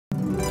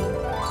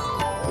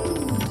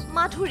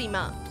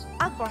Madhurima.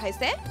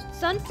 আগবঢ়াইছে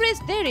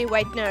Sunfresh Dairy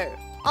Whitener.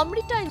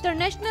 Amrita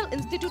International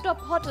Institute of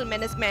Hotel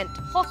Management.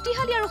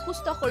 শক্তিশালী আৰু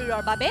সুস্থ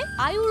শৰীৰৰ বাবে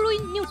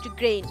আয়ুৰুইন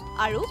নিউট্ৰিগ্ৰেইন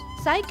আৰু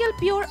চাইকেল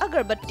পিয়ৰ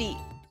আগৰবত্তি.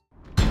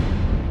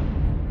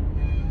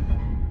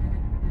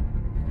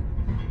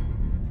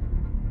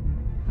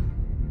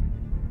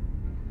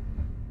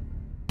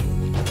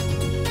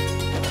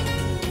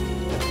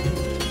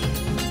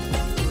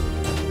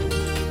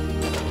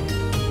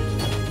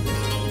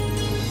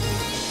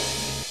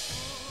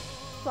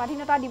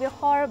 স্বাধীনতা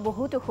দিৱসৰ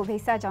বহুতো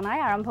শুভেচ্ছা জনাই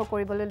আৰম্ভ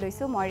কৰিবলৈ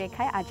লৈছো মই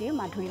ৰেখাই আজিৰ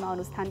মাধুৰিমা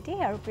অনুষ্ঠানটি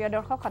আৰু প্ৰিয়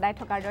দৰ্শক সদায়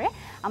থকাৰ দৰে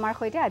আমাৰ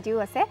সৈতে আজিও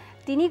আছে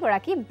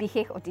তিনিগৰাকী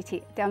বিশেষ অতিথি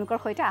তেওঁলোকৰ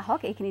সৈতে আহক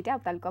এইখিনিতে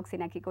আপোনালোকক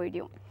চিনাকি কৰি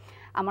দিওঁ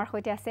আমাৰ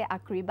সৈতে আছে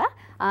আকৰিবা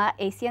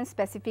এছিয়ান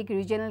স্পেচিফিক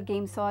ৰিজনাল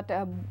গেমছত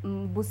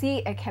বুচি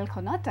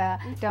খেলখনত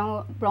তেওঁ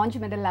ব্ৰঞ্জ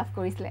মেডেল লাভ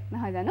কৰিছিলে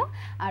নহয় জানো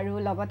আৰু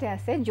লগতে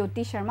আছে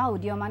জ্যোতি শৰ্মা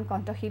উদীয়মান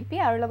কণ্ঠশিল্পী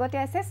আৰু লগতে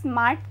আছে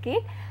স্মাৰ্ট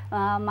কিড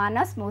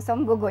মানস মৌচম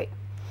গগৈ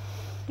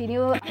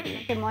তিনিও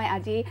মই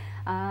আজি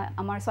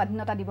আমাৰ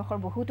স্বাধীনতা দিৱসৰ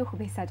বহুতো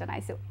শুভেচ্ছা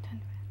জনাইছো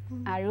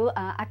আৰু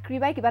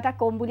আকৰিবাই কিবা এটা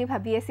কম বুলি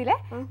ভাবি আছিলে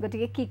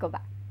গতিকে কি কবা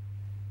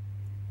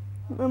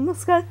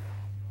নমস্কাৰ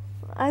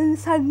আজি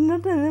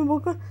স্বাধীনতা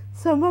দিৱসৰ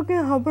সবকে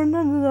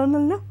অভিনন্দন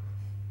জনালো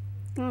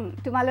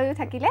তোমালৈও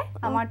থাকিলে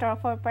আমাৰ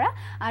তৰফৰ পৰা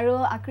আৰু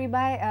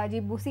আকৰিবাই যি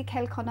বুচি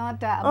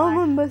খেলখনত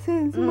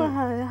মই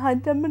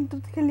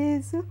হায়দৰাবাদত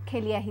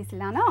খেলি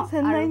আহিছিলা ন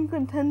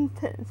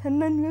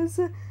চেন্নাই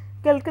গৈছো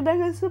কলকাতা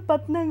গৈছো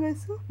পাটনা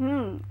গৈছো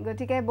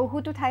গতিকে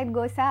বহুতো ঠাইত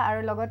গৈছা আৰু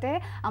লগতে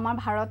আমাৰ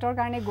ভাৰতৰ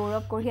কাৰণে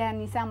গৌৰৱ কঢ়িয়াই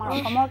আনিছা আমাৰ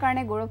অসমৰ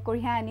কাৰণে গৌৰৱ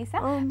কঢ়িয়াই আনিছা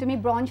তুমি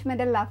ব্ৰঞ্জ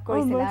মেডেল লাভ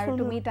কৰিছিলা আৰু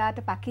তুমি তাত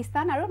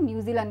পাকিস্তান আৰু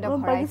নিউজিলেণ্ডক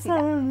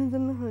হৰাইছিলা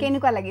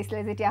কেনেকুৱা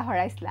লাগিছিলে যেতিয়া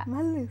হৰাইছিলা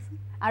ভাল লাগিছিল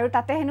আৰু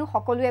তাতে হেনো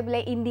সকলোৱে বোলে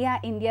ইণ্ডিয়া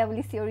ইণ্ডিয়া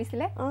বুলি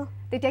চিঞৰিছিলে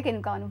তেতিয়া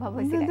কেনেকুৱা অনুভৱ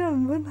হৈছিলে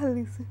বহুত ভাল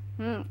লাগিছিল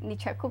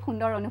নিশ্চয় খুব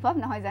সুন্দৰ অনুভৱ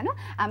নহয় জানো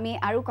আমি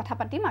আৰু কথা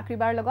পাতিম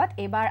আকৰিবাৰ লগত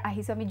এবাৰ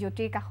আহিছো আমি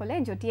জ্যোতিৰ কাষলৈ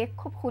জ্যোতিয়ে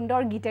খুব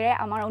সুন্দৰ গীতেৰে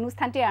আমাৰ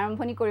অনুষ্ঠানটি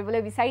আৰম্ভণি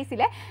কৰিবলৈ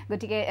বিচাৰিছিলে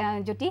গতিকে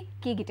জ্যোতি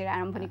কি গীতেৰে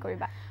আৰম্ভণি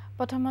কৰিবা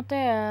প্ৰথমতে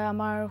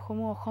আমাৰ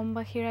সমূহ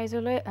অসমবাসী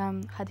ৰাইজলৈ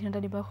স্বাধীনতা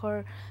দিৱসৰ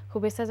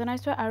শুভেচ্ছা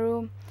জনাইছোঁ আৰু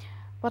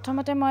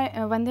প্ৰথমতে মই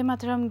বন্দে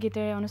মাতৰম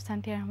গীতেৰে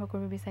অনুষ্ঠানটি আৰম্ভ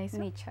কৰিব বিচাৰিছোঁ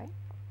নিশ্চয়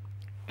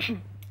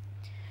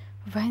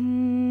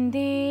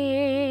वन्दे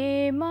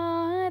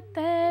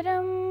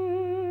मातरम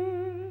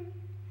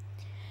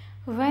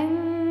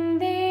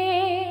वन्दे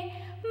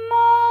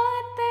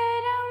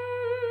मातरम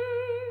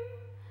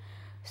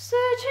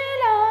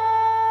सुजला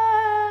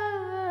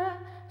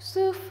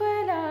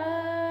सुफला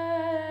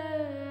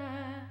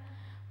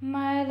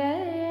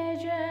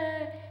मलयज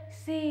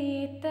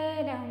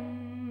शीतलम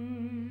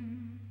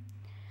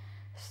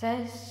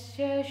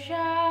सस्य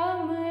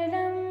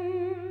श्यामलम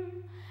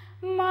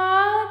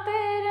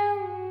मातरम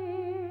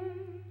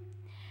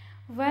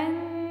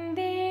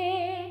वन्दे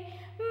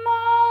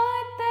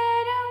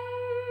मातरम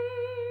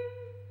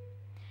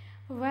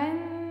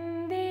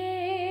वन्दे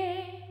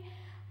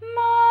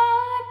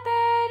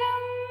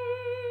मातरम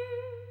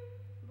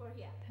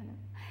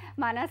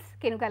মানস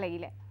কেনেকুৱা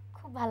লাগিলে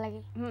খুব ভাল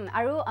লাগিল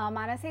আৰু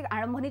মানসে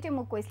আৰম্ভণিতে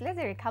মোক কৈছিলে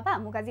যে ৰেখাবা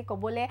মোক আজি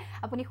ক'বলৈ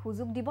আপুনি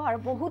সুযোগ দিব আৰু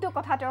বহুতো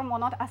কথা তেওঁৰ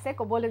মনত আছে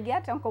ক'বলগীয়া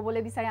তেওঁ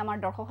ক'বলৈ বিচাৰে আমাৰ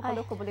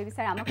দৰ্শকসকলক ক'বলৈ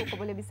বিচাৰে আমাকো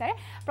ক'বলৈ বিচাৰে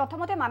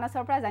প্ৰথমতে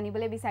মানসৰ পৰা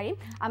জানিবলৈ বিচাৰিম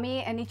আমি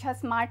নিশ্চয়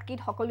স্মাৰ্ট কিড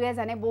সকলোৱে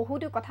জানে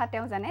বহুতো কথা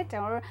তেওঁ জানে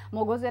তেওঁৰ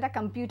মগজু এটা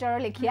কম্পিউটাৰৰ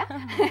লেখীয়া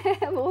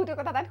বহুতো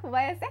কথা তাত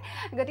সোমাই আছে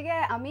গতিকে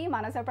আমি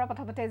মানসৰ পৰা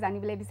প্ৰথমতে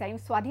জানিবলৈ বিচাৰিম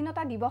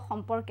স্বাধীনতা দিৱস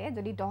সম্পৰ্কে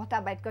যদি 10টা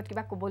বাক্যত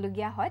কিবা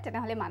ক'বলগীয়া হয়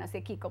তেনেহ'লে মানসে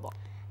কি ক'ব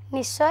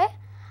নিশ্চয়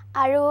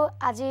আৰু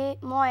আজি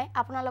মই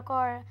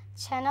আপোনালোকৰ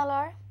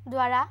চেনেলৰ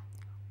দ্বাৰা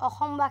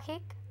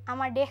অসমবাসীক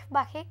আমাৰ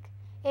দেশবাসীক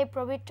এই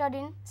পবিত্ৰ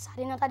দিন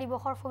স্বাধীনতা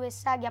দিৱসৰ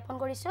শুভেচ্ছা জ্ঞাপন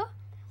কৰিছোঁ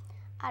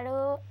আৰু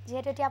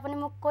যেহেতু এতিয়া আপুনি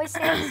মোক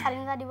কৈছে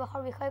স্বাধীনতা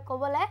দিৱসৰ বিষয়ে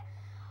ক'বলৈ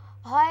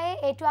হয়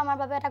এইটো আমাৰ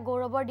বাবে এটা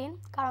গৌৰৱৰ দিন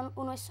কাৰণ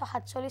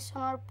 1947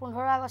 চনৰ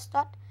 15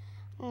 আগষ্টত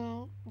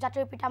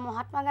জাতিৰ পিতা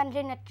মহাত্মা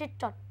গান্ধীৰ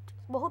নেতৃত্বত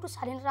বহুতো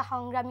স্বাধীনতা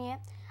সংগ্ৰামীয়ে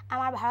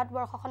আমাৰ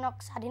ভাৰতবৰ্ষখনক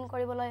স্বাধীন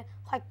কৰিবলৈ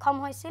সক্ষম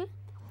হৈছিল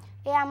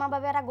এয়া আমাৰ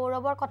বাবে এটা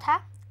গৌৰৱৰ কথা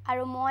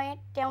আৰু মই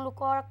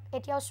তেওঁলোকৰ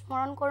এতিয়াও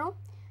স্মৰণ কৰোঁ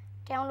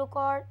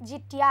তেওঁলোকৰ যি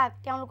ত্যাগ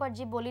তেওঁলোকৰ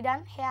যি বলিদান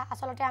সেয়া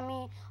আচলতে আমি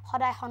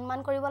সদায় সন্মান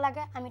কৰিব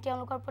লাগে আমি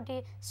তেওঁলোকৰ প্ৰতি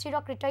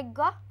চিৰকৃতজ্ঞ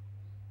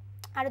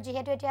আৰু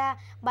যিহেতু এতিয়া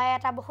বাই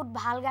এটা বহুত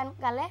ভাল গান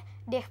গালে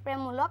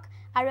দেশপ্ৰেমমূলক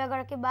আৰু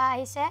এগৰাকী বা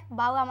আহিছে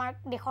বাও আমাৰ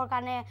দেশৰ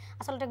কাৰণে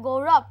আচলতে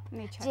গৌৰৱ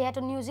যিহেতু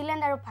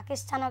নিউজিলেণ্ড আৰু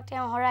পাকিস্তানক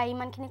তেওঁ হৰাই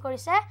ইমানখিনি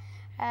কৰিছে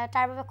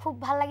তাৰ বাবে খুব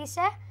ভাল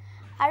লাগিছে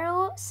আৰু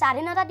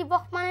স্বাধীনতা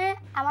দিৱস মানে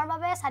আমাৰ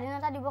বাবে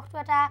স্বাধীনতা দিৱসটো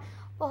এটা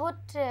বহুত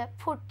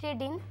ফূৰ্তিৰ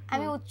দিন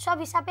আমি উৎসৱ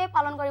হিচাপে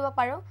পালন কৰিব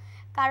পাৰোঁ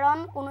কাৰণ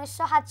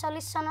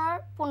 1947 চনৰ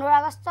 15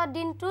 আগষ্টৰ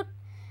দিনটোত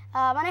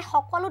মানে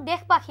সকলো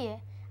দেশবাসীয়ে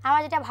আমাৰ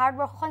যেতিয়া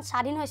ভাৰতবৰ্ষখন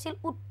স্বাধীন হৈছিল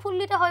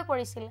উৎফুল্লিত হৈ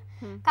পৰিছিল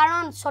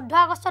কাৰণ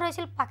 14 আগষ্টত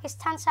হৈছিল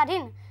পাকিস্তান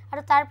স্বাধীন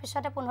আৰু তাৰ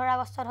পিছতে 15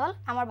 আগষ্টত হ'ল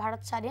আমাৰ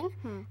ভাৰত স্বাধীন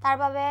তাৰ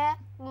বাবে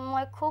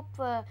মই খুব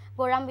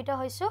গৌৰৱান্বিত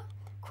হৈছোঁ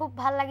খুব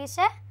ভাল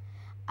লাগিছে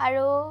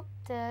আৰু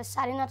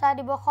স্বাধীনতা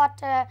দিৱসত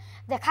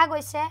দেখা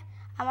গৈছে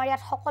আমাৰ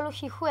ইয়াত সকলো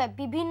শিশুৱে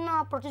বিভিন্ন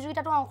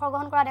প্ৰতিযোগিতাতো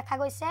অংশগ্ৰহণ কৰা দেখা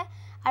গৈছে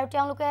আৰু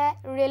তেওঁলোকে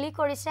ৰেলী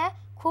কৰিছে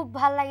খুব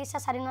ভাল লাগিছে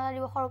স্বাধীনতা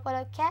দিৱসৰ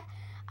উপলক্ষে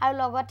আৰু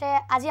লগতে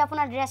আজি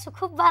আপোনাৰ ড্ৰেছও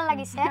খুব ভাল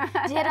লাগিছে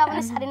যেহেতু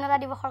আপুনি স্বাধীনতা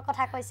দিৱসৰ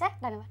কথা কৈছে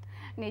ধন্যবাদ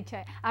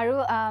নিশ্চয় আৰু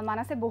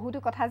মানসে বহুতো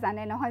কথা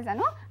জানে নহয়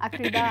জানো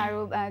আক্ৰিবা আৰু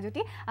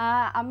যদি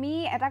আমি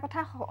এটা কথা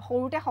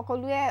সৰুতে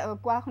সকলোৱে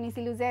কোৱা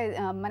শুনিছিলো যে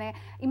মানে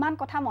ইমান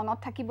কথা মনত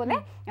থাকিবলে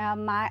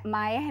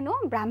মায়ে হেনো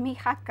ব্ৰাহ্মী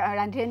শাক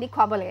ৰান্ধি ৰান্ধি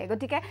খুৱাব লাগে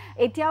গতিকে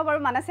এতিয়াও বাৰু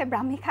মানসে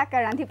ব্ৰাহ্মী শাক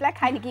ৰান্ধি প্লাই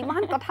খাই নেকি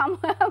ইমান কথা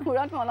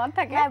মূৰত মনত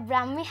থাকে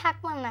ব্ৰাহ্মী শাক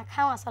মই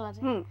নাখাওঁ আচলতে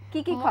কি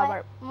খোৱা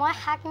বাৰু মই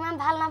শাক ইমান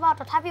ভাল নাপাওঁ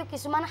তথাপিও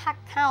কিছুমান শাক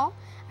খাওঁ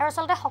আৰু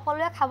আচলতে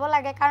সকলোৱে খাব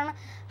লাগে কাৰণ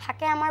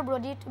শাকে আমাৰ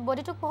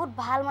বডিটোক বহুত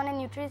ভাল মানে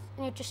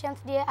নিউট্ৰিশনছ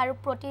দিয়ে আৰু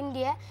প্ৰটিন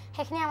দিয়ে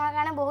সেইখিনি আমাৰ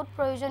কাৰণে বহুত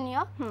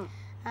প্ৰয়োজনীয়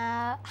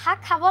শাক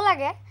খাব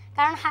লাগে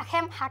কাৰণ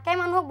শাকে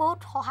মানুহক বহুত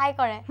সহায়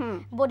কৰে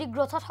বডি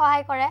গ্ৰোথত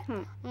সহায় কৰে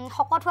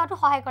শকত হোৱাটো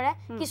সহায় কৰে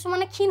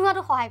কিছুমানে ক্ষীণ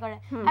হোৱাটো সহায় কৰে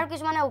আৰু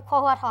কিছুমানে ওখ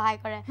হোৱাত সহায়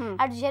কৰে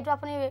আৰু যেহেতু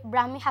আপুনি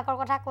ব্ৰাহ্মী শাকৰ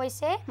কথা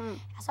কৈছে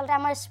আচলতে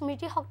আমাৰ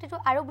স্মৃতি শক্তিটো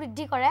আৰু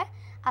বৃদ্ধি কৰে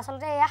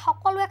আচলতে এয়া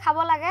সকলোৱে খাব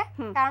লাগে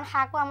কাৰণ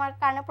শাকও আমাৰ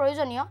কাৰণে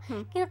প্ৰয়োজনীয়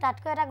কিন্তু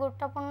তাতকৈ এটা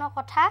গুৰুত্বপূৰ্ণ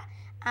কথা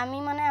আমি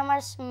মানে আমাৰ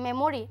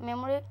মেমৰি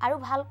আৰু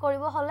ভাল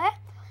কৰিব হলে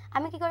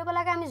আমি কি কৰিব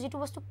লাগে আমি যেটো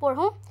বস্তু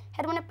পঢ়ো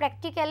হেতু মানে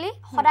প্ৰ্যাকটিক্যালি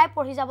সদায়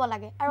পঢ়ি যাব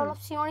লাগে আৰু অলপ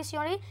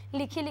সিয়ৰি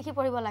লিখি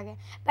পঢ়িব লাগে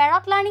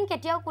প্যাৰট লাৰ্নিং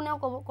কেতিয়াও কোনেও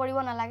কৰিব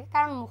নালাগে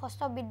কাৰণ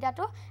মুখস্থ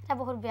বিদ্যাটো এটা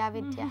বহুত বেয়া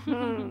বিদ্যা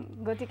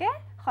গতিকে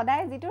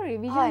সদায় যেটো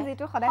ৰিভিজন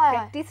যেটো সদায়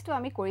প্ৰ্যাকটিসটো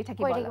আমি কৰি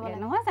থাকিব লাগে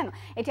নহয় জানো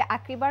এতিয়া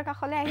আক্ৰিবাৰ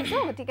কাখলে আহিছো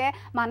গতিকে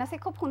মানসে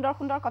খুব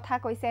সুন্দৰ কথা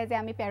কৈছে যে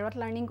আমি প্যাৰট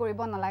লাৰ্নিং কৰিব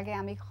নালাগে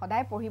আমি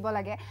সদায় পঢ়িব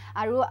লাগে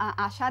আৰু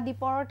আশা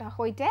দীপৰ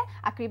হৈতে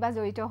আক্ৰিবা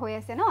জড়িত হৈ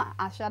আছে ন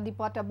আশা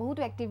দীপত বহুত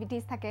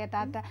এক্টিভিটিজ থাকে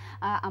তাত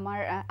আমাৰ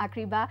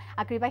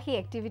আক্ৰিবা হি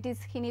এক্টিভিটিজ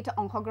খিনিত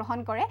অংশগ্ৰহণ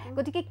কৰে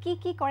গতিকে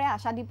কি কৰে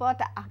আশা দীপত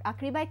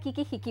আক্ৰিবাই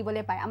কি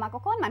শিকিবলৈ পায় আমাক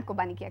অকনমান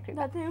কবা নেকি আক্ৰিবা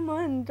তাতে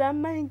মই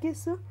ড্ৰামা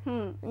শিকিছো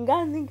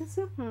গান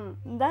শিকিছো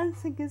ডান্স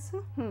শিকিছো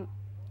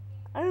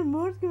আৰু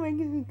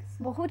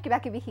বহুত কিবা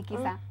কিবি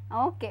শিকিছা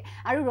ওকে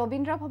আৰু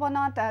ৰবীন্দ্ৰ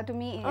ভৱনত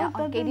তুমি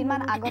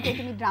কেইদিনমান আগতে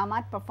তুমি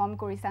ড্ৰামাত পাৰফৰ্ম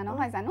কৰিছা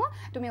নহয় জানো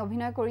তুমি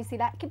অভিনয়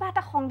কৰিছিলা কিবা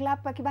এটা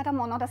সংলাপ কিবা এটা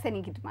মনত আছে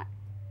নেকি তোমাৰ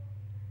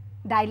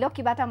ডায়লগ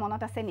কিবা এটা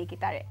মনত আছে নেকি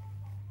তাৰে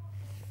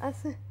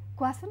আছে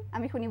কোৱাচোন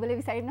আমি শুনিবলৈ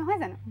বিচাৰিম নহয়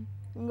জানো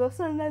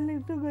গছৰ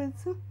ডালিটো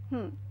গৈছো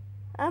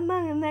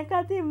আমাক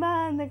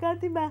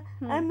নেকাটিবা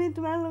আমি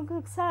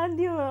তোমালোকক চাহ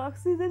দিওঁ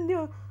অক্সিজেন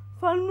দিওঁ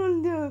ফল মূল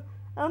দিওঁ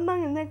আমাক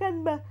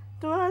নেকাটিবা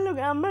তোমালোক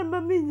আমাৰ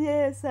বাবে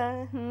জীয়াই আছা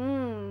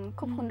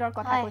খুব সুন্দৰ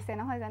কথা কৈছে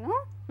নহয় জানো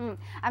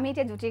আমি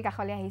এতিয়া জ্যোতিৰ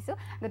কাখলে আহিছো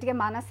গতিকে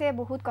মানসে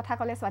বহুত কথা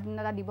কলে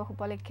স্বাধীনতা দিৱস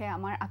উপলক্ষে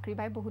আমাৰ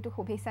আক্ৰিবাই বহুত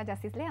শুভেচ্ছা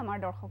যাচিছিলে আমাৰ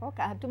দৰ্শকক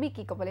তুমি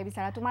কি ক'বলৈ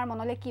বিচাৰা তোমাৰ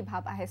মনলৈ কি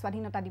ভাব আহে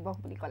স্বাধীনতা দিৱস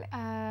বুলি ক'লে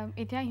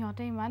এতিয়া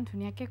ইহঁতে ইমান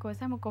ধুনীয়াকৈ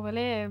কৈছে মোক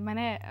ক'বলৈ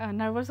মানে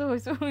নাৰ্ভাছো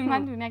হৈছোঁ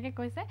ইমান ধুনীয়াকৈ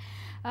কৈছে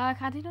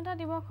স্বাধীনতা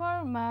দিৱসৰ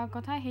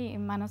কথা সেই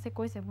মানসে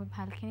কৈছে বহুত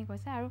ভালখিনি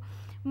কৈছে আৰু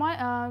মই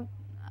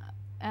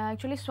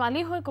একচুৱেলি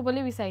ছোৱালী হৈ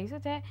ক'বলৈ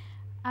বিচাৰিছোঁ যে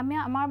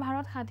আমাৰ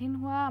ভাৰত স্বাধীন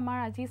হোৱা আমাৰ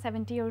আজি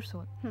 70 years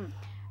হ'ল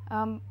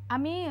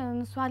আমি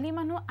ছোৱালী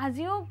মানুহ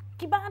আজিও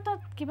কিবা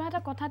এটা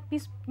কথাত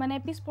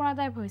পিছ পৰা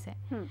টাইপ হৈছে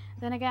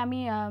যেনেকৈ আমি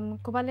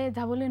ক'বালৈ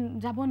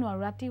যাব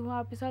নোৱাৰোঁ ৰাতি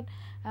হোৱাৰ পিছত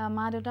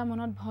মা দেউতাৰ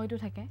মনত ভয়টো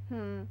থাকে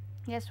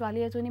ছোৱালী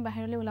এজনী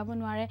বাহিৰলৈ ওলাব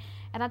নোৱাৰে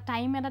এটা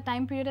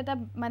টাইম পিৰিয়ড এটা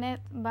মানে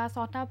বা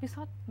 6টাৰ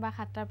পিছত বা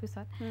 7টাৰ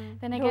পিছত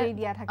তেনেকৈ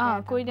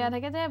কৰি দিয়া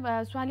থাকে যে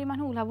ছোৱালী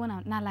মানুহ ওলাব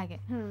নালাগে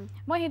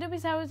মই সেইটো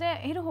বিচাৰোঁ যে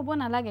সেইটো হ'ব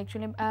নালাগে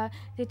একচুৱেলি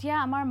যেতিয়া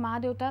আমাৰ মা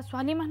দেউতা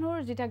ছোৱালী মানুহৰ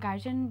যেতিয়া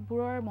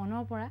গাৰ্জেনবোৰৰ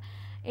মনৰ পৰা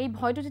এই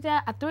ভয়টো যেতিয়া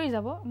আঁতৰি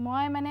যাব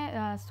মই মানে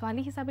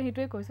ছোৱালী হিচাপে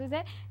সেইটোৱে কৈছোঁ যে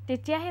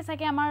তেতিয়াহে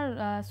চাগে আমাৰ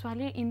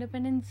ছোৱালীৰ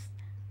ইণ্ডিপেণ্ডেঞ্চ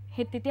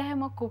তেতিয়াহে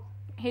মই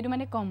সেইটো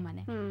মানে কম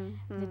মানে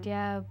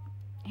যেতিয়া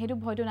হেতু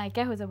ভয়টো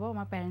নাইকিয়া হৈ যাব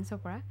আমাৰ পেৰেন্টছৰ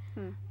পৰা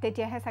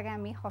তেতিয়াহে চাগে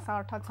আমি সঁচা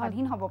অৰ্থত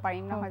স্বাধীন হ'ব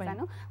পাৰিম নহয়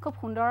জানো খুব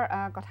সুন্দৰ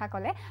কথা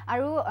ক'লে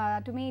আৰু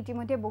তুমি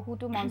ইতিমধ্যে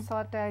বহুতো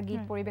মঞ্চত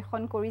গীত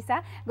পৰিবেশন কৰিছা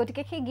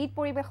গতিকে সেই গীত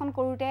পৰিবেশন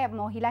কৰোঁতে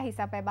মহিলা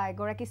হিচাপে বা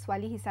এগৰাকী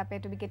ছোৱালী হিচাপে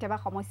তুমি কেতিয়াবা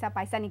সমস্যা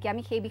পাইছা নেকি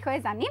আমি সেই বিষয়ে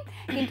জানিম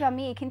কিন্তু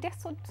আমি এইখিনিতে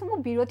চমু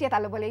বিৰতি এটা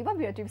ল'ব লাগিব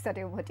বিৰতিৰ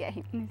পিছতে উভতি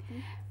আহিম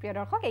প্ৰিয়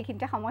দৰ্শক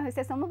এইখিনিতে সময়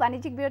হৈছে চমু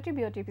বাণিজ্যিক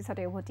বিৰতিৰ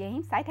পিছতে উভতি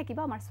আহিম চাই থাকিব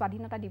আমাৰ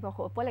স্বাধীনতা দিৱস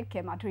উপলক্ষে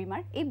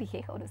মাধুৰীমাৰ এই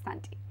বিশেষ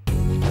অনুষ্ঠানটি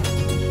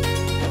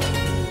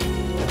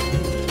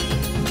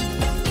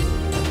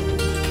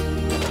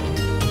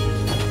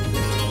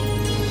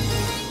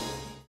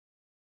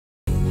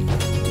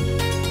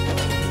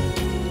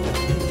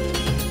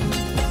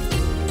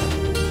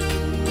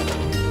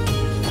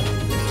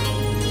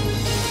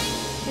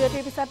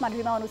পিছত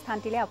মাধুৰীমা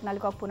অনুষ্ঠানটিলে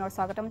আপোনালোকক পুনৰ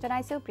স্বাগতম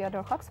জনাইছোঁ প্ৰিয়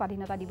দৰ্শক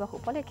স্বাধীনতা দিৱস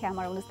উপলক্ষে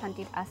আমাৰ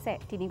অনুষ্ঠানটিত আছে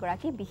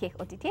তিনিগৰাকী বিশেষ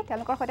অতিথি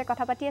তেওঁলোকৰ সৈতে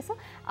কথা পাতি আছোঁ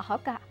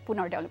আহক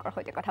পুনৰ তেওঁলোকৰ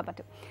সৈতে কথা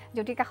পাতোঁ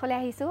জ্যোতিৰ কাষলৈ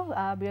আহিছোঁ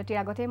বিৰতিৰ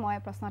আগতে মই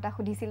প্ৰশ্ন এটা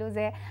সুধিছিলোঁ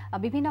যে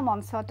বিভিন্ন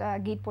মঞ্চত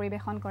গীত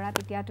পৰিবেশন কৰা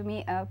তেতিয়া তুমি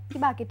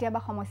কেতিয়াবা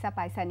সমস্যা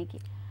পাইছা নেকি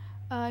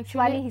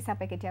ছোৱালী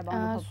হিচাপে কেতিয়াবা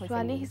অনুভৱ হৈছে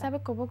ছোৱালী হিচাপে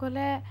ক'ব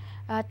গ'লে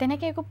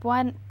তেনেকৈ একো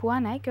পোৱা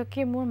নাই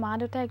কিয়কি মোৰ মা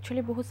দেউতা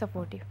একচুৱেলি বহুত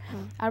ছাপৰ্টিভ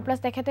আৰু প্লাছ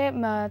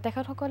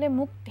তেখেতসকলে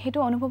মোক সেইটো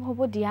অনুভৱ হ'ব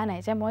দিয়া নাই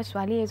যে মই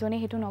ছোৱালী এজনী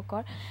সেইটো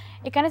নকৰ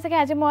এইকাৰণে চাগে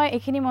আজি মই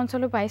এইখিনি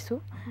মঞ্চলৈ পাইছোঁ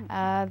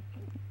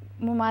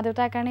মোৰ মা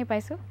দেউতাৰ কাৰণেই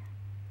পাইছোঁ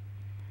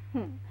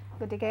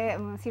গতিকে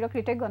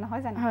চিৰকৃতজ্ঞ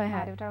নহয় জানো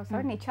মা দেউতাৰ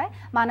ওচৰত নিশ্চয়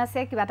মানসে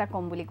কিবা এটা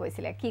কম বুলি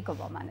কৈছিলে কি ক'ব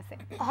মানসে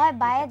হয়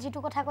বায়ে যিটো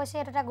কথা কৈছে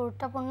এইটো এটা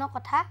গুৰুত্বপূৰ্ণ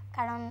কথা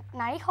কাৰণ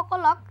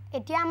নাৰীসকলক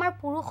এতিয়া আমাৰ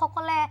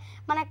পুৰুষসকলে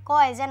মানে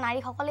কয় যে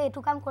নাৰীসকলে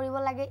এইটো কাম কৰিব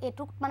লাগে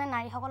এইটো মানে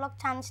নাৰীসকলক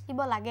চান্স দিব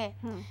লাগে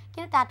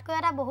কিন্তু তাতকৈ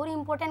এটা বহুত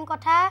ইম্পৰ্টেণ্ট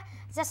কথা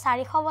যে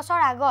 400 বছৰ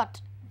আগত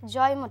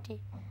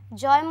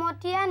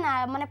জয়মতীয়ে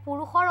মানে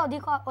পুৰুষৰ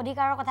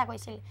অধিকাৰৰ কথা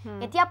কৈছিল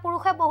এতিয়া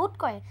পুৰুষে বহুত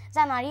কয়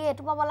যে নাৰীয়ে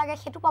এইটো পাব লাগে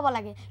সেইটো পাব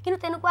লাগে কিন্তু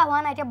তেনেকুৱা হোৱা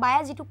নাই এতিয়া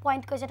বায়ে যিটো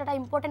পইণ্ট কৈছে এটা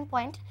ইম্পৰ্টেণ্ট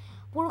পইণ্ট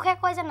পুৰুষে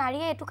কয় যে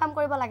নাৰীয়ে এইটো কাম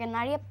কৰিব লাগে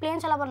নাৰীয়ে প্লেন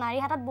চলাব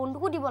নাৰীৰ হাতত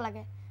বন্দুকো দিব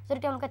লাগে যদি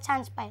তেওঁলোকে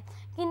চান্স পায়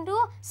কিন্তু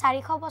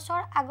 400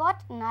 বছৰ আগত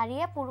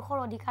নাৰীয়ে পুৰুষৰ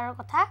অধিকাৰৰ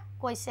কথা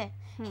কৈছে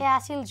সেয়া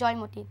আছিল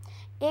জয়মতী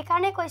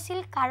এইকাৰণে কৈছিল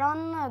কাৰণ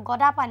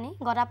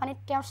গদাপানীত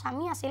তেওঁৰ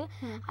স্বামী আছিল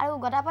আৰু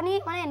গদাপানী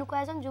মানে এনেকুৱা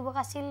এজন যুৱক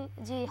আছিল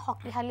যি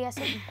শক্তিশালী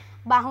আছিল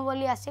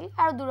বাহুবলী আছিল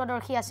আৰু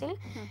দূৰদৰ্শী আছিল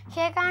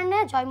সেইকাৰণে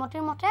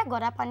জয়মতীৰ মতে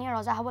গদাপানীয়ে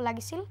ৰজা হ'ব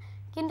লাগিছিল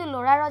কিন্তু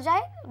ল'ৰা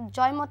ৰজাই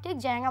জয়মতীক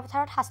জেৰেঙা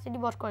পথাৰত শাস্তি দি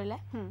বধ কৰিলে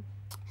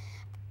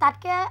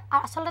তাতকৈ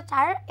আচলতে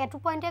তাৰ এইটো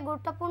পইণ্টে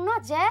গুৰুত্বপূৰ্ণ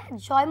যে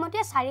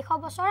জয়মতীয়ে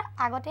 400 বছৰ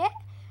আগতে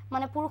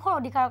মানে পুৰুষৰ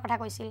অধিকাৰৰ কথা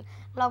কৈছিল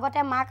লগতে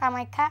মা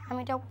কামাখ্যা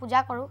আমি তেওঁক পূজা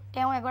কৰোঁ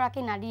তেওঁ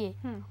এগৰাকী নাৰীয়ে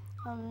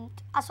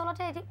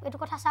আচলতে এইটো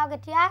কথা চাওক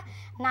এতিয়া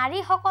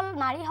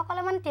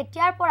নাৰীসকলে মানে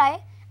তেতিয়াৰ পৰাই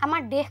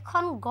আমাৰ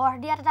দেশখন গঢ়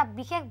দিয়াত এটা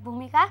বিশেষ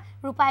ভূমিকা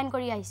ৰূপায়ণ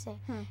কৰি আহিছে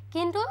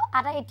কিন্তু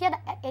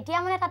এতিয়া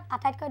মানে তাত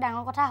আটাইতকৈ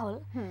ডাঙৰ কথা হ'ল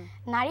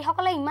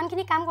নাৰীসকলে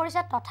ইমানখিনি কাম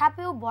কৰিছে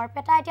তথাপিও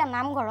বৰপেটা এতিয়া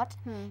নামঘৰত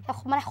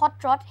মানে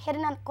সত্ৰত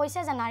সেইদিনা কৈছে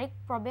যে নাৰীক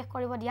প্ৰৱেশ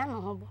কৰিব দিয়া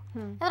নহ'ব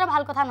সেইটো এটা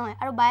ভাল কথা নহয়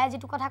আৰু বায়ে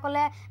যিটো কথা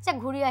ক'লে যে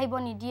ঘূৰি আহিব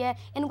নিদিয়ে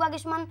এনেকুৱা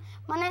কিছুমান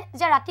মানে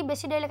যে ৰাতি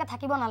বেছি দেৰিলৈকে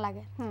থাকিব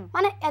নালাগে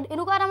মানে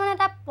এনেকুৱা এটা মানে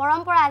এটা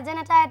পৰম্পৰা যেন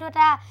এইটো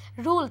এটা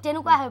ৰুল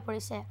তেনেকুৱা হৈ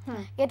পৰিছে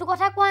এইটো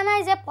কথা কোৱা নাই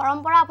যে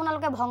পৰম্পৰা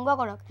আপোনালোকে ভংগ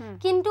কৰক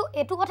কিন্তু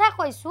এইটো কথা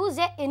কৈছোঁ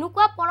যে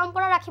এনেকুৱা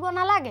পৰম্পৰা ৰাখিব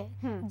নালাগে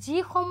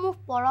যিসমূহ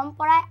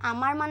পৰম্পৰাই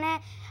আমাৰ মানে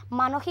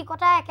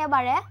মানসিকতা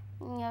একেবাৰে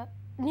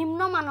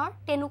নিম্নমানৰ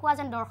তেনেকুৱা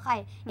যেন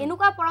দৰ্শায়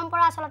এনেকুৱা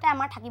পৰম্পৰা আচলতে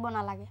আমাৰ থাকিব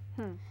নালাগে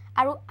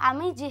আৰু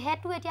আমি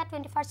যিহেতু এতিয়া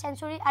 21st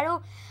চেঞ্চুৰী আৰু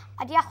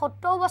এতিয়া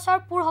 70 বছৰ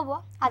পূৰ হ'ব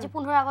আজি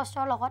 15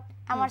 আগষ্টৰ লগত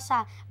আমাৰ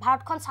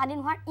ভাৰতখন স্বাধীন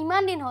হোৱাৰ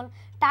ইমান দিন হ'ল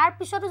তাৰ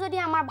পিছতো যদি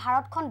আমাৰ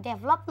ভাৰতখন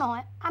ডেভেলপ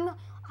নহয় আমাৰ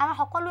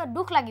সকলোৱে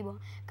দুখ লাগিব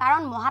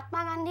কাৰণ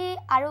মহাত্মা গান্ধী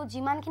আৰু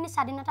যিমানখিনি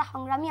স্বাধীনতা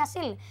সংগ্ৰামী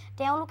আছিল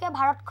তেওঁলোকে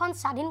ভাৰতখন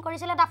স্বাধীন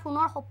কৰিছিল এটা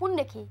সোণৰ সপোন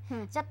দেখি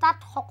যে তাত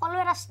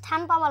সকলোৱে এটা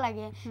স্থান পাব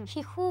লাগে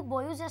শিশু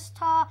বয়োজ্যেষ্ঠ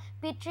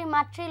পিতৃ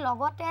মাতৃ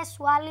লগতে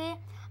ছোৱালী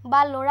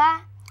বা ল'ৰা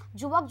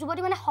যুৱক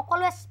যুৱতী মানে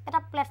সকলোৱে এটা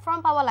প্লেটফৰ্ম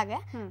পাব লাগে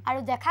আৰু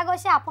দেখা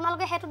গৈছে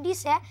আপোনালোকে সেইটো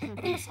দিছে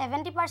কিন্তু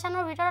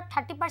 70%ৰ ভিতৰত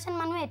 30%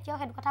 মানুহে এতিয়াও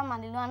সেইটো কথা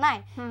মানি লোৱা নাই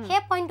সেই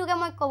পইণ্টটোকে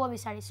মই ক'ব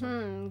বিচাৰিছোঁ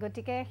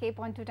গতিকে সেই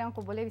পইণ্টটো তেওঁ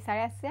ক'বলৈ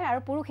বিচাৰি আছে আৰু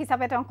পুৰুষ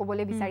হিচাপে তেওঁ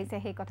ক'বলৈ বিচাৰিছে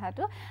সেই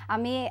কথাটো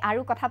আমি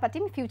আৰু কথা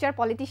পাতিম ফিউচাৰ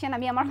পলিটিচিয়ান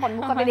আমি আমাৰ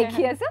সন্মুখতে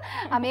দেখি আছোঁ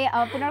আমি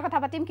পুনৰ কথা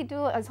পাতিম কিন্তু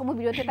চমু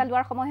বিৰতি এটা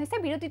লোৱাৰ সময় হৈছে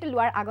বিৰতিটো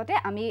লোৱাৰ আগতে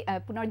আমি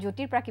পুনৰ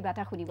জ্যোতিৰ পৰা কিবা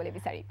এটা শুনিবলৈ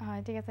বিচাৰিম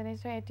হয় ঠিক আছে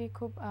নিশ্চয় এটি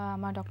খুব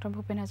আমাৰ ডক্টৰ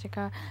ভূপেন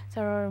হাজৰিকা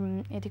ছাৰৰ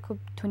এটি খুব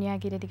ধুনীয়া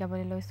গীত এটি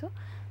গাবলৈ লৈছোঁ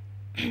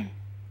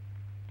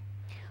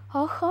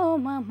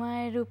অসম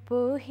আমাৰ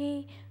ৰূপহী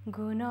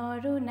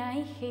গুণৰো নাই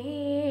হে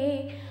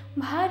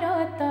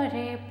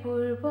ভাৰতৰে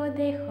পূৰ্ব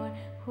দেশৰ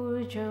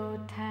সূৰ্য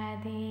উঠা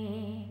দে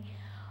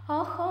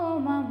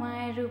অসম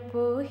আমাৰ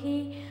ৰূপহী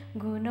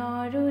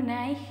গুণৰো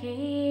নাই হে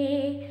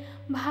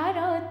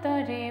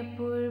ভাৰতৰে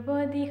পূৰ্ব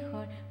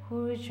দিশৰ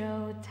সূৰ্য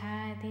উঠা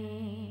দে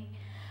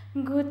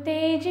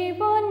গোটেই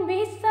জীৱন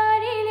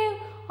বিচাৰিলেও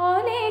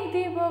অনেক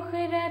দিৱস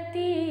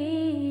ৰাতি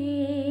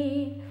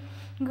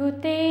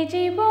গোটেই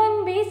জীৱন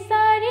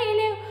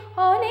বিচাৰিলেও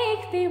অনেক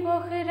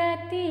দিৱস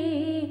ৰাতি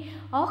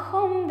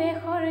অসম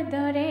দেশৰ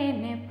দৰে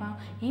নেপাওঁ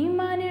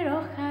ইমান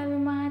ৰসাল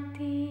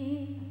মাটি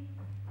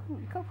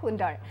খুব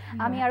সুন্দৰ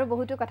আমি আৰু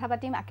বহুতো কথা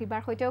পাতিম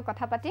আকিবাৰ সৈতেও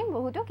কথা পাতিম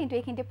বহুতো কিন্তু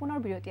এইখিনিতে পুনৰ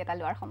বিৰতি এটা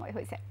লোৱাৰ সময়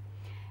হৈছে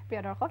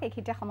প্ৰিয় দৰ্শক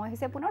এইখিনিতে সময়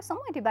হৈছে পুনৰ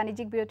চমু এটি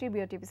বাণিজ্যিক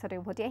বিৰতিৰ পিছতে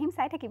উভতি আহিম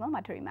চাই থাকিব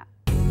মাধুৰিমা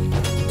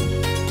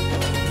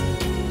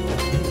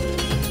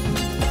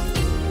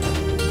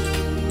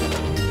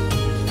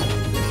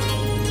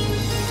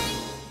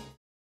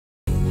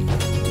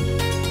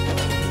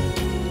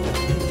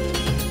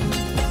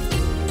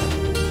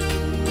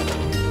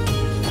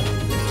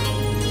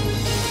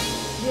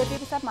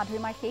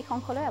মাধুৰিমাৰ সেই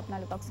অংশলৈ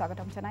আপোনালোকক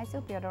স্বাগতম জনাইছোঁ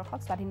প্ৰিয়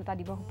দৰ্শক স্বাধীনতা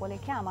দিৱস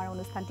উপলক্ষে আমাৰ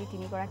অনুষ্ঠানটি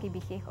তিনিগৰাকী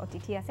বিশেষ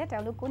অতিথি আছে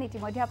তেওঁলোক কোন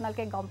ইতিমধ্যে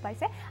আপোনালোকে গম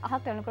পাইছে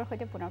আহক তেওঁলোকৰ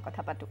সৈতে পুনৰ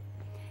কথা পাতোঁ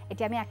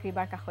এতিয়া আমি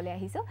আক্ৰিবাৰ কাষলৈ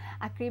আহিছোঁ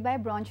আক্ৰিবাই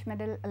ব্ৰঞ্জ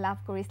মেডেল লাভ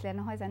কৰিছিলে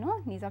নহয় জানো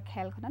নিজৰ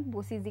খেলখনত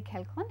বচি যি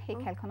খেলখন সেই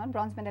খেলখনত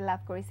ব্ৰঞ্জ মেডেল লাভ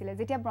কৰিছিলে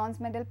যেতিয়া ব্ৰঞ্জ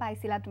মেডেল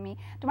পাইছিলা তুমি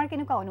তোমাৰ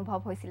কেনেকুৱা অনুভৱ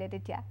হৈছিলে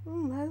তেতিয়া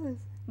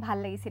ভাল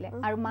লাগিছিলে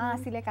আৰু মা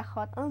আছিলে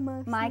কাষত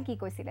মায়ে কি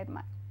কৈছিলে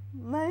তোমাক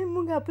মায়ে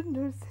মোক সাৱটি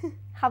ধৰিছে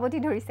সাৱটি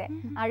ধৰিছে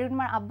আৰু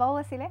তোমাৰ আব্বাও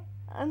আছিলে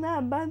না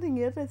আব্বা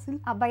ইয়াতে আছিল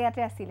আব্বা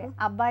ইয়াতে আছিলে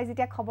আব্বাই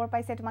যেতিয়া খবৰ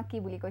পাইছে তোমাক কি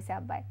বুলি কৈছে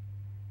আব্বাই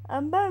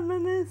আব্বা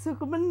মানে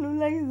চকুমান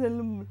নোলাগি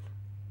যালো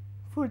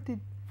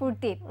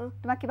ফুৰ্তিত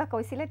তোমাক কিবা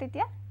কৈছিলে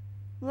তেতিয়া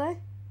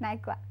নাই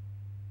কোৱা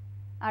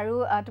আৰু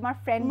তোমাৰ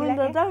ফ্ৰেণ্ড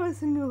বিলাকে দাদা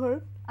হৈছিল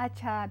ঘৰত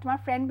আচ্ছা তোমাৰ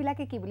ফ্ৰেণ্ড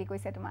বিলাকে কি বুলি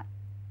কৈছে তোমাক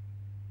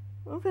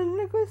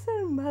ফ্ৰেণ্ডে কৈছে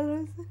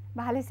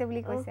ভাল হৈছে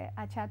বুলি কৈছে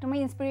আচ্ছা তুমি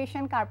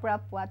ইনস্পিৰেশ্যন কাৰ পৰা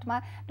পোৱা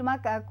তোমাক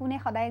কোনে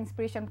সদায়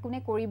ইনস্পিৰেশ্যন কোনে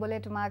কৰিবলৈ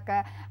তোমাক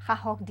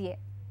সাহস দিয়ে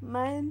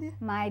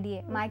মায়ে দিয়ে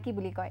মায়ে কি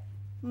বুলি কয়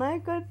মায়ে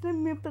কয়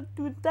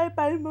তাই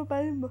পাৰিব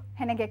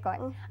সেনেকে কয়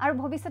আৰু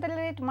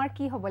ভৱিষ্যতলৈ তোমাৰ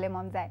কি হ'বলৈ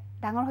মন যায়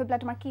ডাঙৰ হৈ পেলাই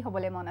তোমাৰ কি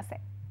হ'বলৈ মন আছে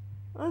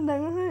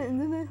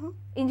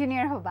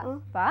ইঞ্জিনিয়াৰ হ'বা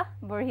বাহ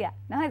বঢ়িয়া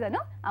নহয় জানো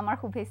আমাৰ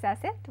শুভেচ্ছা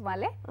আছে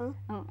তোমালে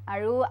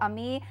আৰু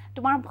আমি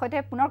তোমাৰ সৈতে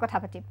পুনৰ কথা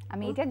পাতিম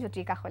আমি এতিয়া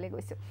জ্যোতিৰ কাষলৈ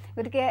গৈছোঁ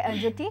গতিকে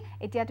জ্যোতি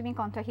এতিয়া তুমি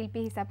কণ্ঠশিল্পী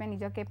হিচাপে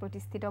নিজকে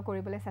প্ৰতিষ্ঠিত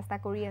কৰিবলৈ চেষ্টা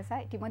কৰি আছা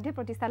ইতিমধ্যে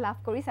প্ৰতিষ্ঠা লাভ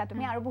কৰিছা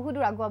তুমি আৰু বহুত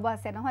দূৰ আগুৱাব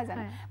আছে নহয়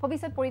জানো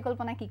ভৱিষ্যত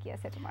পৰিকল্পনা কি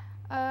আছে তোমাৰ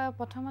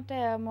প্ৰথমতে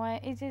মই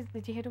এই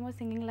যিহেতু মই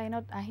ছিংগিং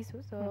লাইনত আহিছোঁ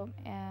চ'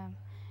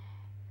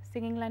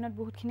 ছিংগিং লাইনত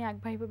বহুতখিনি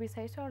আগবাঢ়িব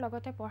বিচাৰিছোঁ আৰু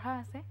লগতে পঢ়া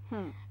আছে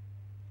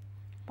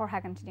পঢ়া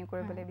কণ্টিনিউ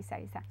কৰিবলৈ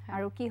বিচাৰিছা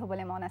আৰু কি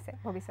হ'বলৈ মন আছে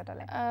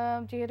ভৱিষ্যতলৈ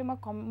যিহেতু মই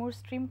মোৰ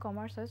ষ্ট্ৰীম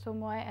কমাৰ্চ হয় চ'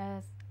 মই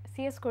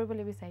CS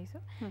কৰিবলৈ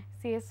বিচাৰিছোঁ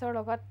CSৰ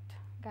লগত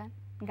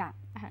গান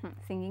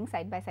ছিংগিং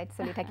ছাইড বাই ছাইড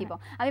চলি থাকিব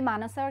আমি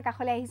মানসৰ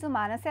কাষলৈ আহিছোঁ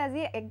মানসে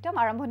আজি একদম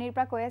আৰম্ভণিৰ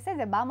পৰা কৈ আছে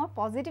যে বা মই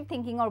পজিটিভ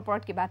থিংকিঙৰ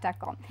ওপৰত কিবা এটা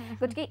ক'ম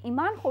গতিকে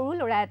ইমান সৰু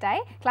ল'ৰা এটাই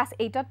ক্লাছ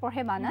 8ত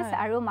পঢ়ে মানস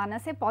আৰু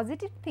মানসে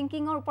পজিটিভ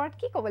থিংকিঙৰ ওপৰত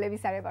কি ক'বলৈ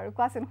বিচাৰে বাৰু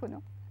কোৱাচোন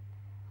শুনো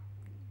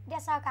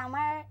এতিয়া চাওক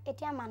আমাৰ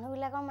এতিয়া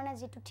মানুহবিলাকৰ মানে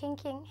যিটো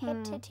থিংকিং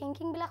সেই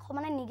থিংকিংবিলাক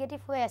মানে নিগেটিভ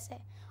হৈ আছে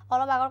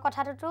অলপ আগৰ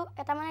কথাটোতো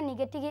এটা মানে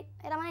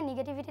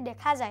নিগেটিভিটি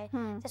দেখা যায়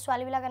যে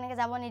ছোৱালীবিলাক এনেকৈ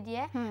যাব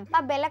নিদিয়ে বা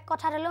বেলেগ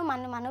কথাত হ'লেও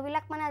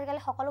মানুহবিলাক মানে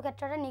আজিকালি সকলো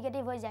ক্ষেত্ৰতে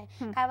নিগেটিভ হৈ যায়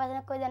কাৰোবাৰ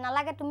যেনে কৈ যায়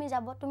নালাগে তুমি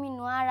যাব তুমি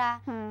নোৱাৰা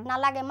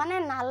নালাগে মানে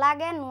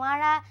নালাগে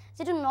নোৱাৰা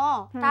যিটো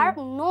তাৰ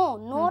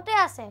ন'তে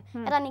আছে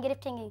এটা নিগেটিভ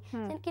থিংকিং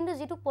কিন্তু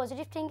যিটো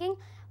পজিটিভ থিংকিং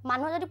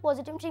মানুহৰ যদি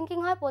পজিটিভ থিংকিং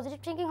হয় পজিটিভ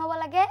থিংকিং হ'ব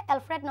লাগে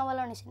এলফ্ৰেড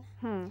নবেলৰ নিচিনা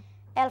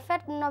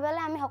এলফ্ৰেড নবেলে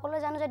আমি সকলোৱে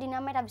জানো যে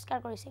ডিনামাইট আৱিষ্কাৰ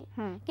কৰিছিল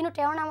কিন্তু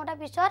তেওঁৰ নামতে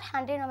পিছত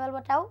শান্তিৰ নবেল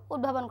বঁটাও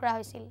উদ্ভাৱন কৰা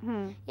হৈছিল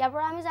ইয়াৰ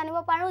পৰা আমি জানিব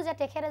পাৰোঁ যে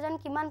তেখেত এজন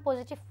কিমান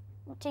পজিটিভ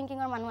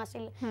থিংকিঙৰ মানুহ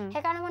আছিল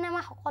সেইকাৰণে মানে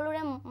আমাৰ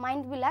সকলোৰে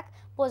মাইণ্ডবিলাক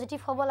পজিটিভ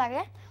হ'ব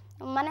লাগে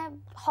মানে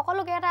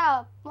সকলোকে এটা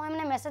মই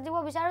মানে মেছেজ দিব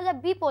বিচাৰোঁ যে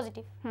বি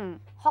পজিটিভ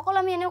সকলো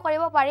আমি এনেও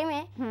কৰিব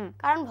পাৰিমেই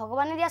কাৰণ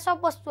ভগৱানে দিয়া চব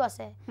বস্তু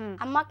আছে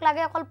আমাক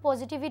লাগে অকল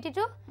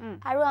পজিটিভিটিটো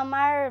আৰু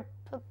আমাৰ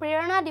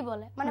প্ৰেৰণা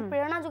দিবলৈ মানে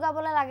প্ৰেৰণা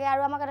যোগাবলৈ লাগে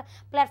আৰু আমাক এটা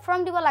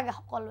প্লেটফৰ্ম দিব লাগে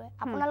সকলোৱে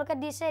আপোনালোকে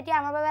দিছে এতিয়া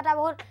আমাৰ বাবে এটা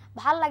বহুত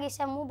ভাল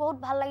লাগিছে মোৰ বহুত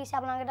ভাল লাগিছে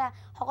আপোনালোকে এটা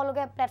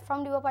সকলোকে প্লেটফৰ্ম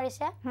দিব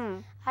পাৰিছে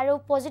আৰু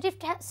পজিটিভ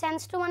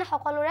সেন্সটো মানে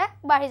সকলোৰে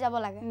বাঢ়ি যাব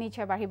লাগে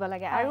নিশ্চয় বাঢ়িব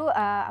লাগে আৰু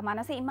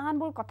মানসে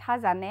ইমানবোৰ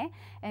কথা জানে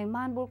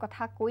ইমানবোৰ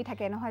কথা কৈ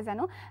থাকে নহয়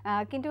জানো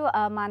কিন্তু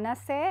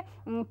মানসে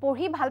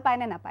পঢ়ি ভাল পায়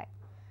নে নাপায়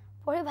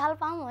পঢ়ি ভাল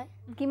পাওঁ মই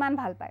কিমান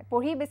ভাল পায়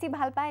পঢ়ি বেছি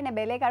ভাল পায় নে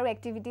বেলেগ আৰু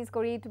এক্টিভিটিজ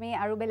কৰি তুমি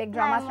আৰু বেলেগ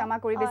ড্ৰামা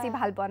কৰি বেছি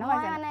ভাল পোৱা নহয়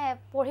জানো মানে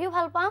পঢ়িও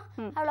ভাল পাওঁ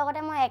আৰু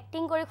লগতে মই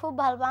এক্টিং কৰি খুব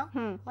ভাল পাওঁ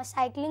মই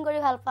সাইক্লিং কৰি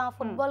ভাল পাওঁ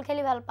ফুটবল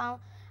খেলি ভাল পাওঁ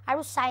আৰু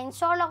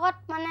সায়েন্সৰ লগত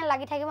মানে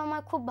লাগি থাকিব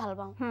মই খুব ভাল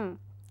পাওঁ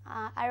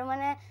আৰু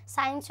মানে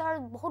সায়েন্সৰ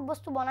বহুত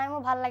বস্তু বনাই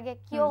মোৰ ভাল লাগে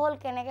কিয় হ'ল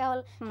কেনেকৈ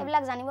হ'ল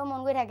সেইবিলাক জানিব মন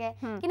গৈ থাকে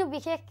কিন্তু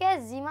বিশেষকৈ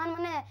যিমান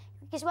মানে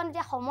কিছুমান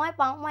যেতিয়া সময়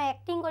পাওঁ মই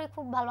এক্টিং কৰি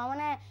খুব ভাল পাওঁ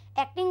মানে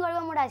এক্টিং কৰিব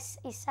মোৰ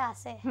ইচ্ছা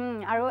আছে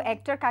আৰু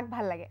এক্টৰ কাক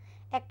ভাল লাগে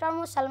এক্টৰ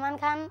মোৰ সলমান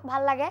খান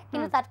ভাল লাগে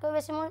কিন্তু তাতকৈ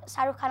বেছি মোৰ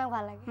শাহৰুখ খানক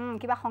ভাল লাগে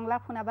কিবা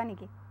সংলাপ শুনাবা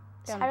নেকি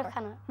শাহৰুখ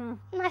খানৰ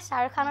নাই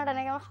শাহৰুখ খানৰ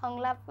তেনেকৈ মোৰ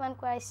সংলাপ ইমান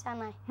কোৱাৰ ইচ্ছা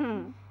নাই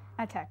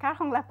আচ্ছা কাৰ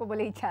সংলাপ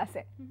ক'বলৈ ইচ্ছা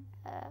আছে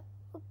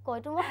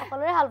কৈতো মই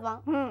সকলোৰে ভাল পাওঁ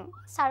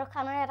শাহৰুখ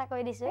খানৰে এটা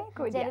কৈ দিছে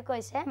যিহেতু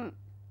কৈছে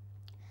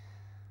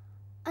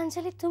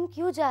অঞ্জলি তুম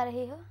কিয় যা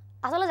ৰহি हो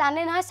আসলে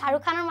জানে নহয়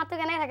শাহৰুখ খানৰ মাতটো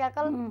কেনেকৈ থাকে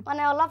অকল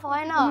মানে অলপ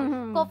হয় ন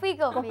কপি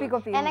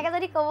এনেকৈ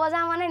যদি ক'ব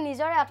যাওঁ মানে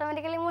নিজৰে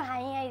অট'মেটিকেলি মোৰ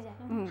হাঁহি আহি যায়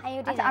হাঁহি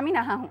উঠি যায় আমি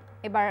নাহাঁহো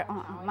এবাৰ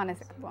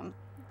মানসে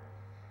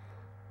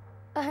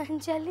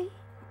অঞ্জলি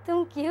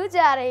তুম কিয়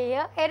যা ৰহি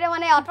हो সেইটো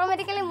মানে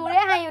অট'মেটিকেলি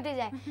মোৰে হাঁহি উঠি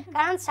যায়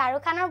কাৰণ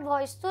শাহৰুখ খানৰ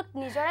ভইচটোত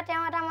নিজৰে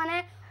তেওঁ এটা মানে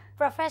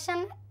প্ৰফেশ্যন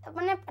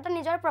মানে এটা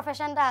নিজৰ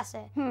প্ৰফেশ্যন এটা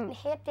আছে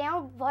সেই তেওঁৰ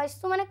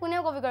ভইচটো মানে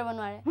কোনেও কপি কৰিব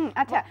নোৱাৰে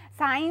আচ্ছা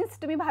সায়েন্স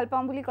তুমি ভাল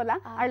পাওঁ বুলি ক'লা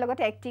আৰু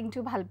লগতে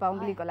এক্টিংটো ভাল পাওঁ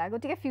বুলি ক'লা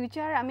গতিকে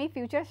আমি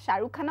ফিউচাৰ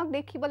শাহৰুখ খানক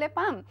দেখিবলৈ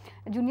পাম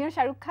জুনিয়ৰ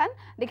শাহৰুখ খান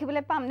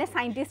দেখিবলৈ পাম নে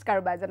সাইণ্টিষ্ট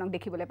কাৰোবাৰ এজনক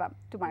দেখিবলৈ পাম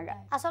তোমাৰ গাত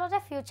আচলতে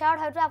ফিউচাৰত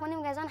হয়তো আপুনি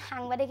মোক এজন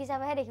সাংবাদিক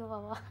হিচাপেহে দেখিব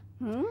পাব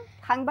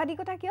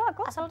সাংবাদিকতা কিয়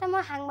আকৌ আচলতে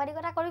মই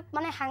সাংবাদিকতা কৰি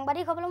মানে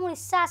সাংবাদিক হ'বলৈ মোৰ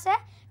ইচ্ছা আছে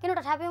কিন্তু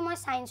তথাপিও মই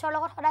সায়েন্সৰ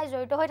লগত সদায়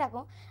জড়িত হৈ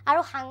থাকোঁ আৰু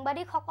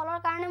সাংবাদিকসকলৰ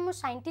কাৰণে মোৰ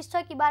সাইণ্টিষ্ট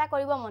হৈ কিবা এটা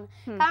কৰিব মন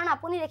কাৰণ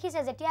আপুনি দেখিছে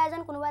যেতিয়া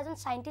এজন কোনোবা এজন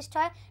সাইন্টিষ্ট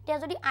হয় তেওঁ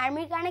যদি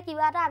আৰ্মিৰ কাৰণে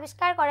কিবা এটা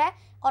আৱিষ্কাৰ কৰে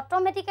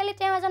অটোমেটিক্যালি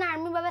তেওঁ এজন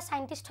আৰ্মিৰ বাবে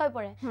সাইন্টিষ্ট হৈ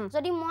পৰে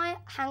যদি মই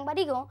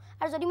সাংবাদিক হওঁ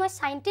আৰু যদি মই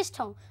সাইন্টিষ্ট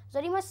হওঁ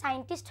যদি মই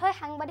সাইন্টিষ্ট হৈ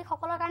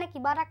সাংবাদিকসকলৰ কাৰণে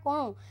কিবা এটা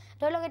কৰোঁ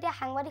ধৰি লওক এতিয়া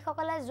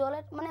সাংবাদিকসকলে জলে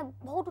মানে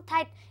বহুত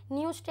ঠাইত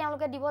নিউজ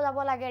তেওঁলোকে দিব যাব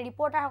লাগে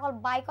ৰিপৰ্টাৰসকল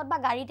বাইকত বা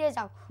গাড়ীতে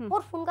যাওক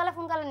বহুত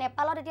সোনকালে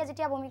নেপালত এতিয়া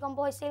যেতিয়া ভূমিকম্প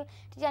হৈছিল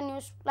তেতিয়া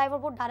নিউজ লাইভৰ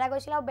বহুত দাদা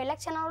গৈছিল আৰু বেলেগ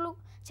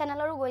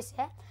চেনেলৰো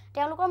গৈছে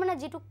তেওঁলোকৰ মানে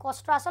যিটো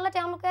কষ্ট আচলতে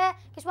তেওঁলোকে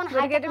কিছুমান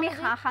তুমি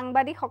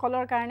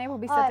সাংবাদিকসকলৰ কাৰণে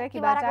ভৱিষ্যতে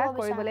কিবা এটা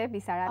কৰিবলৈ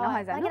বিচাৰা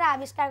নহয় জানো কিবা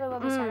আৱিষ্কাৰ কৰিব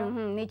বিচাৰো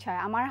নিশ্চয়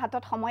আমাৰ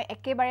হাতত সময়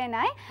একেবাৰে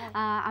নাই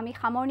আমি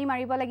সামৰণি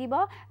মাৰিব লাগিব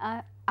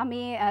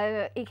আমি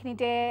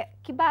এইখিনিতে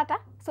কিবা এটা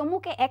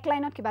চমুকে এক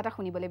লাইনত কিবা এটা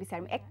শুনিবলৈ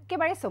বিচাৰিম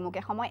একেবাৰে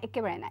চমুকে সময়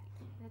একেবাৰে নাই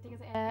ঠিক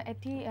আছে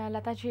এটি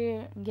লতাজিৰ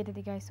গীত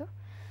এটি গাইছোঁ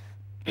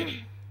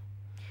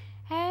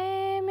হে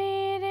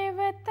মেৰে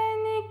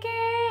वतन के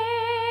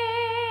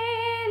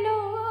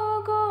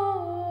लोगों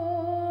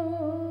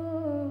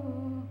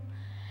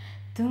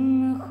तुम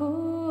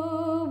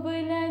खूब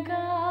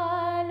लगा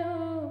लो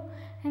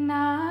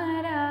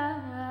नारा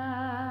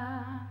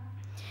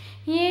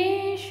ये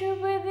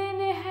शुभ दिन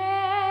है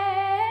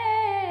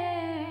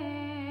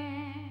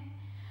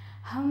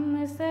हम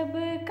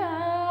सबका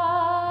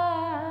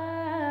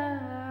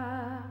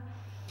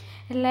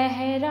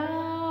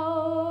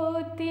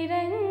लहराओ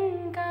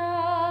तिरंगा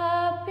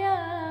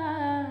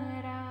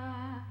प्यारा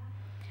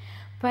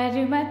पर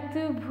मत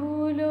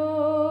भूलो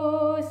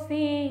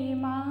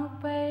सीमा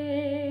पर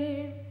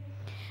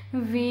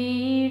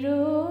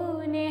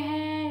वीरों ने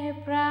है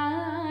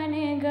प्राण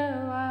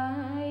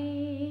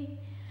गवाई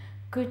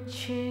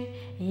कुछ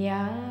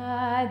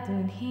याद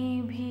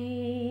उन्हें भी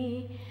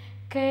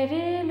कर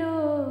लो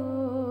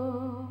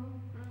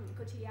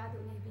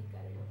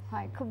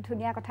হয় খুব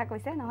ধুনীয়া কথা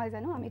কৈছে নহয়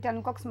জানো আমি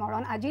তেওঁলোকক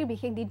স্মৰণ আজিৰ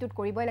বিশেষ দিনটোত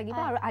কৰিবই লাগিব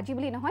আৰু আজি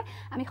বুলি নহয়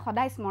আমি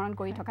সদায় স্মৰণ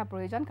কৰি থকা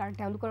প্ৰয়োজন কাৰণ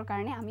তেওঁলোকৰ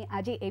কাৰণে আমি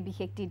আজি এই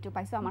বিশেষ দিনটো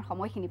পাইছোঁ আমাৰ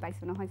সময়খিনি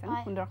পাইছোঁ নহয় জানো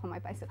সুন্দৰ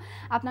সময় পাইছোঁ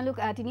আপোনালোক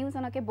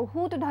তিনিওজনকে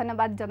বহুত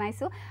ধন্যবাদ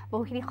জনাইছোঁ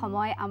বহুখিনি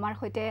সময় আমাৰ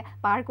সৈতে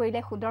পাৰ কৰিলে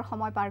সুন্দৰ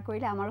সময় পাৰ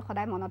কৰিলে আমাৰো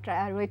সদায় মনত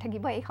ৰৈ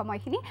থাকিব এই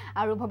সময়খিনি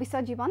আৰু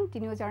ভৱিষ্যত জীৱন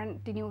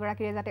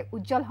তিনিওগৰাকীৰে যাতে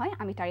উজ্জ্বল হয়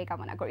আমি তাৰেই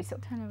কামনা কৰিছোঁ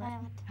ধন্যবাদ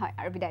হয়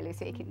আৰু বিদায়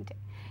লৈছোঁ এইখিনিতে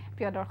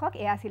প্ৰিয় দৰ্শক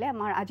এয়া আছিলে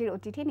আমাৰ আজিৰ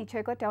অতিথি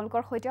নিশ্চয়কৈ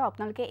তেওঁলোকৰ সৈতেও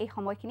আপোনালোকে এই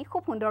সময়খিনি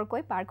খুব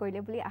সুন্দৰকৈ পাৰ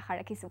কৰিলে বুলি আশা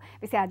ৰাখিছোঁ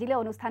পিছে আজিলৈ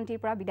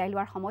অনুষ্ঠানটিৰ পৰা বিদায়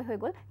লোৱাৰ সময় হৈ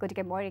গ'ল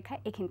গতিকে মই ৰেখাই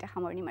এইখিনিতে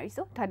সামৰণি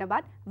মাৰিছোঁ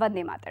ধন্যবাদ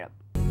বন্দে মাতৰম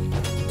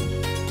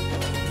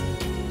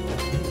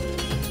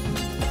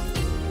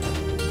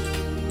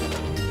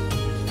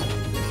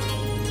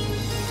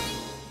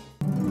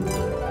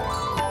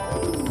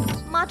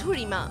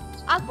মাধুৰিমা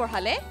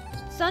আগবঢ়ালে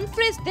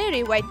সানফ্ৰেছ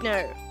dairy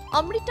whitener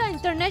Amrita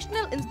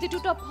international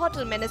institute of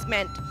hotel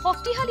management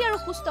শক্তিশালী আৰু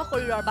সুস্থ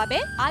শৰীৰৰ বাবে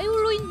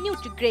আয়ুৰুইন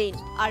নিউট্ৰিগ্ৰেইন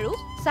আৰু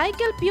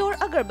চাইকেল পিয়ৰ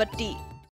আগৰবত্তি